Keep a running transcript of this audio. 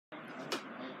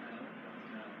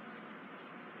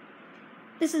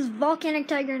This is Volcanic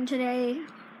Tiger, and today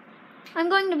I'm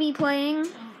going to be playing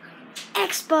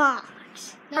Xbox.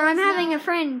 No, or I'm it's having a not.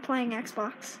 friend playing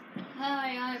Xbox.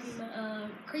 Hi,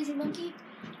 I'm Crazy Monkey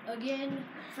again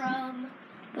from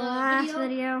The last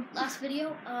video. Last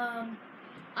video.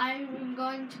 I'm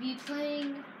going to be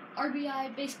playing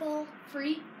RBI Baseball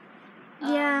free.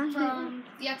 Yeah. From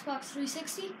the Xbox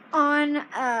 360 On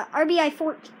RBI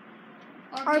 14.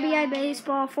 RBI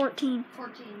Baseball 14.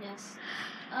 14, yes.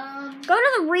 Go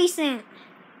to the recent.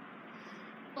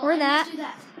 Well, Or let's that. do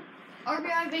that.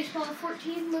 RBI Baseball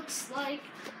 14 looks like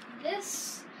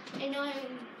this, and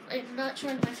I'm not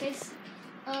showing my face.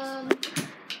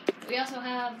 We also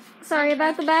have. Sorry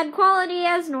about the bad quality,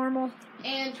 as normal.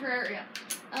 And Terraria.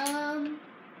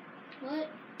 What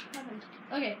happened?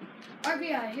 Okay,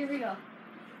 RBI. Here we go.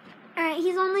 Alright,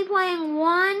 he's only playing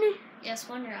one Yes,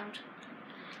 one round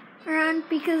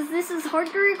because this is hard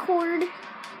to record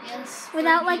Yes.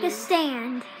 without for like a you.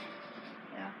 stand.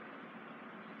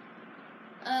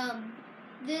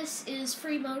 This is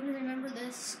free mode. Remember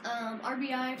this.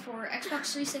 RBI for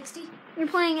Xbox 360. You're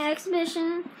playing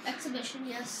Exhibition. Exhibition,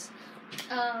 yes.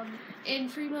 In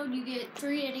free mode, you get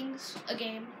 3 innings a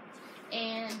game,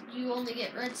 and you only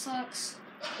get Red Sox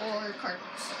or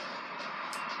Cardinals.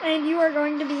 And you are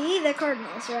going to be the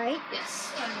Cardinals, right?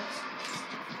 Yes, Cardinals.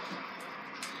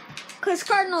 Because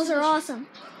Cardinals are awesome.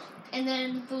 And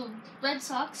then the Red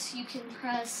Sox, you can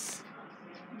press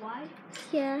Y.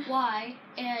 Yeah. Y,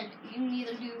 and you can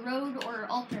either do road or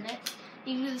alternate.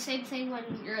 You can do the same thing when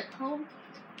you're at home.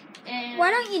 And Why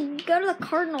don't you go to the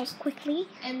Cardinals quickly?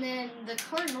 And then the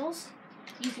Cardinals,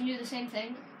 you can do the same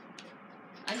thing.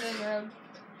 I'm doing road.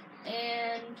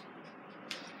 And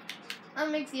I'll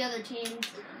make the other team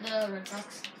the Red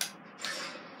Sox.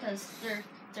 Because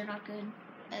they're not good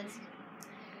as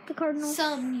The Cardinals.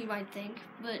 some you might think,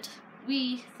 but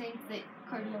we think that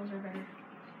Cardinals are better.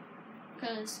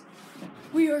 Because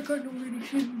we are Cardinal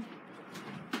Nation.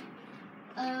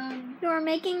 You are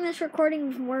making this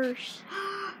recording worse.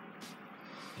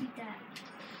 Eat that.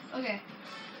 Okay.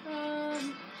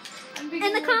 I'm In the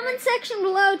beginning comment section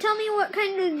below, tell me what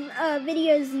kind of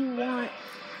videos you want.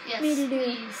 yes, me to do.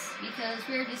 please, because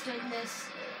we're just doing this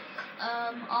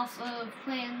off of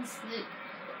plans that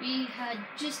we had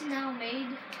just now made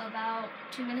about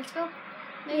 2 minutes ago.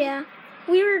 Maybe? Yeah.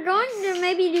 We were going to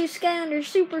maybe do Skylander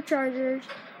Superchargers,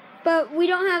 but we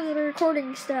don't have the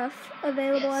recording stuff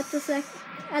available Yes.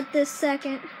 at this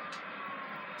second.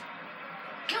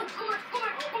 No, come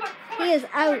on. He is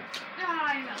out.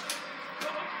 I know.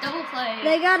 Double play.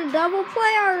 They got a double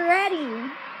play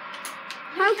already.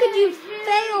 How could you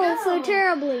fail so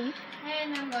terribly?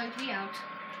 And I'm going to be out.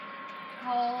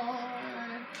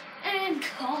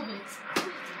 Called it.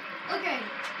 Okay,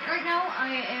 right now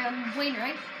I am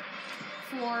Wainwright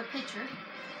for pitcher.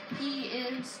 He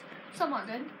is somewhat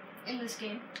good in this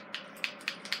game.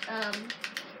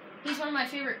 He's one of my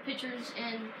favorite pitchers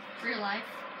in real life.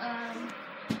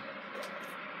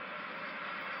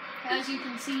 As you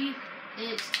can see,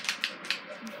 it's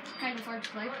kind of hard to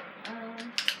play.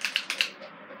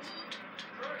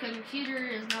 Computer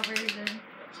is not very good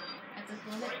at this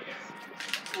moment.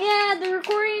 Yeah, the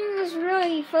recording is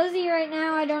really fuzzy right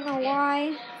now. I don't know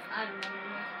why. I don't know.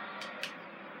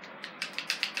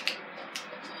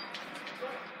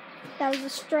 That was a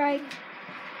strike.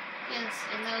 Yes,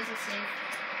 and that was a save.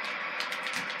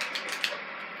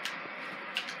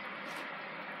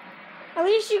 At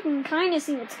least you can kind of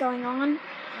see what's going on.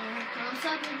 Throw a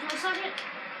second.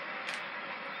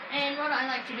 And what I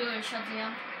like to do is shut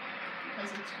down,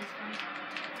 because it's just fun.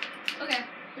 Okay,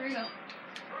 here we go.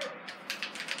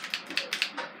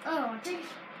 Oh, I think.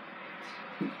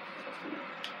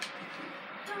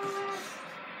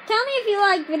 Tell me if you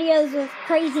like videos with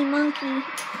Crazy Monkey,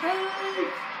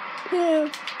 who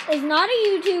is not a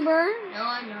YouTuber. No,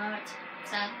 I'm not.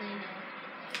 Sadly, no.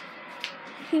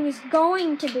 He was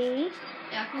going to be,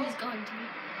 Yeah, who's going to be?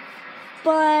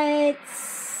 but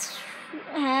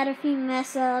had a few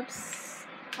mess ups.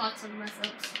 Lots of mess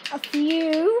ups. A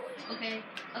few. Okay,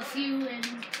 a few in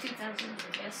 2000,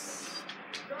 yes.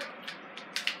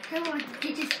 Come on,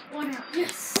 get this one out.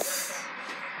 Yes!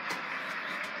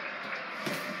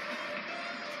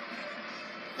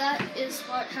 That is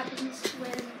what happens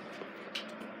when...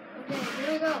 Okay,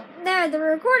 here we go. There, the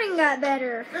recording got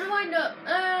better. Gonna wind up,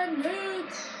 and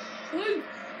it's...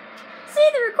 See,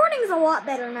 the recording's a lot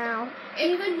better now.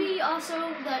 It could be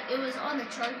also that it was on the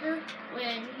charger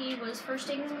when he was first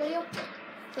taking the video.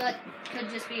 So that could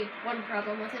just be one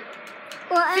problem with it.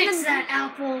 Well, and Fix that,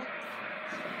 Apple.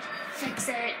 Fix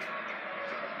it.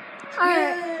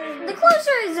 Alright, the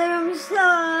closer it zooms,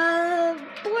 the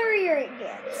blurrier it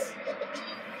gets.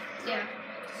 Yeah.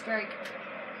 strike.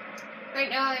 Right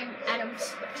now I'm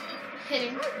Adams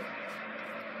hitting.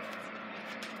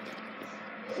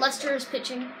 Lester is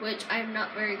pitching, which I'm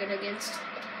not very good against.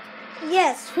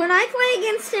 Yes, when I play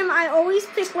against him, I always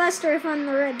pick Lester if I'm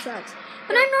the Red Sox.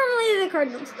 But I'm normally the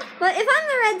Cardinals. But if I'm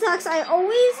the Red Sox, I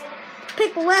always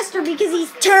pick Lester because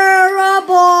he's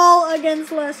terrible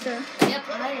against Lester. Yep,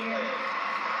 I am.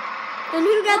 And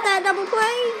who got that double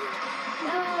play?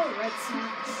 No, Red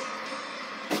Sox.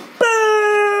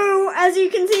 Boo! As you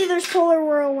can see, there's Polar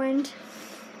Whirlwind.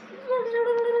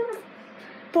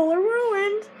 Polar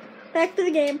Whirlwind. Back to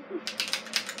the game.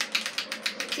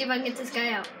 See if I can get this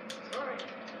guy out.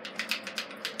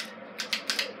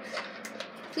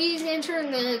 Please answer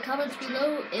in the comments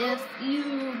below if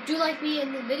you do like me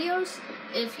in the videos.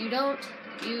 If you don't,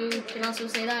 you can also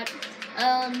say that.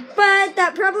 But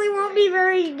that probably won't be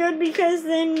very good because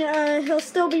then he'll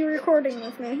still be recording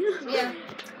with me. Yeah.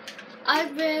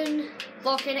 I've been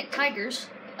Volcanic Tigers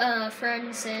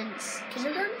friends since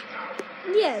kindergarten.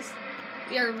 Yes.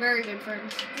 We are very good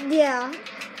friends. Yeah.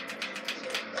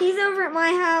 He's over at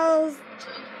my house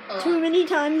too many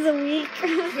times a week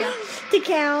to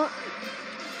count.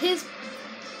 His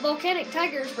Volcanic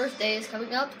Tiger's birthday is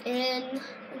coming up in,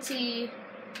 let's see,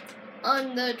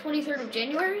 on the 23rd of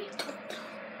January.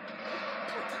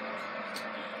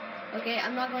 Okay,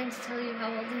 I'm not going to tell you how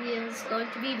old he is going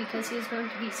to be because he is going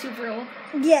to be super old.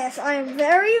 Yes, I am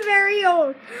very, very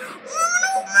old.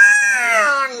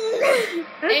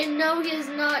 And no, he has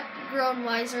not grown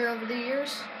wiser over the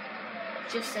years.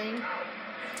 Just saying.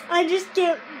 I just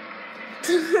get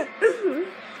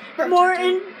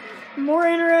more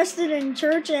interested in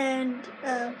church and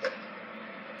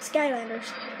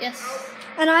Skylanders. Yes.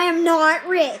 And I am not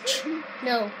rich.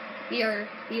 No, he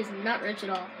is not rich at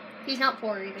all. He's not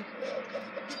poor either.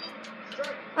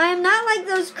 I am not like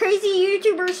those crazy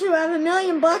YouTubers who have $1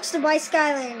 million to buy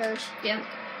Skylanders. Yeah.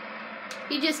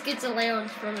 He just gets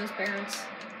allowance from his parents.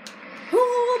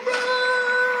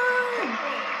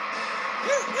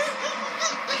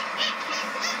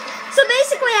 So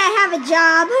basically, I have a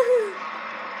job.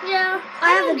 Yeah,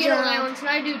 I have don't a get job. allowance, and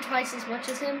I do twice as much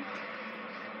as him.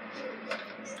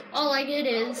 All I get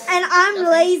is... And I'm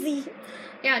nothing. lazy.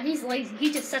 Yeah, and he's lazy.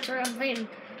 He just sits around playing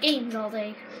games all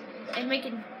day and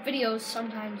making videos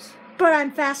sometimes. But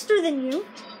I'm faster than you.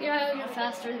 Yeah, you're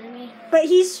faster than me. But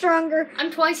he's stronger. I'm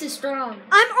twice as strong.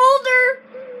 I'm older.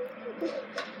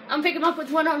 I'm picking him up with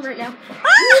one arm right now.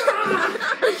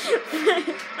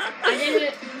 I did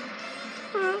it.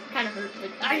 Kind of hurt, but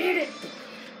I did it.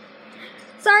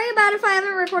 Sorry about if I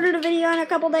haven't recorded a video in a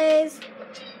couple days.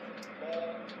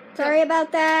 Sorry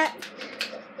about that.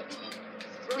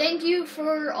 Thank you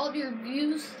for all your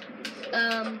views.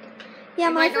 Yeah,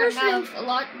 you my might first not have video. a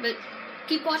lot, but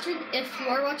keep watching. If you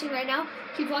are watching right now,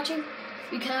 keep watching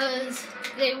because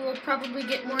they will probably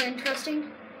get more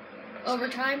interesting over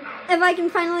time. If I can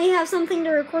finally have something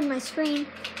to record my screen.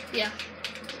 Yeah.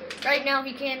 Right now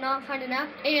he cannot find an app,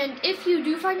 and if you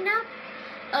do find an app,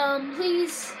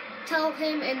 please tell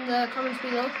him in the comments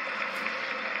below.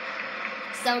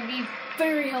 So that would be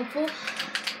very helpful.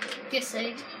 Just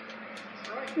saying.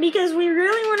 Because we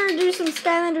really want to do some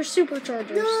Skylander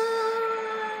Superchargers.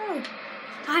 No!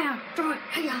 Hiya, throw it,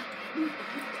 hiya.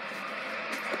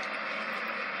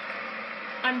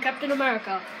 I'm Captain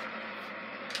America.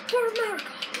 For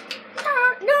America.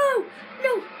 No!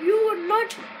 No, you will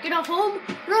not get a home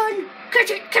run.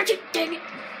 Catch it, dang it.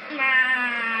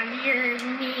 You're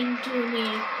mean to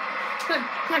me. Come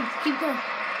on, keep going.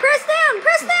 Press down,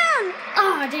 press down.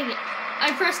 Ah, dang it.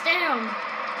 I pressed down.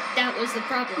 That was the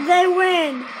problem. They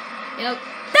win. Yep.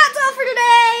 That's all for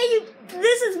today.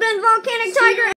 This has been Volcanic Tiger.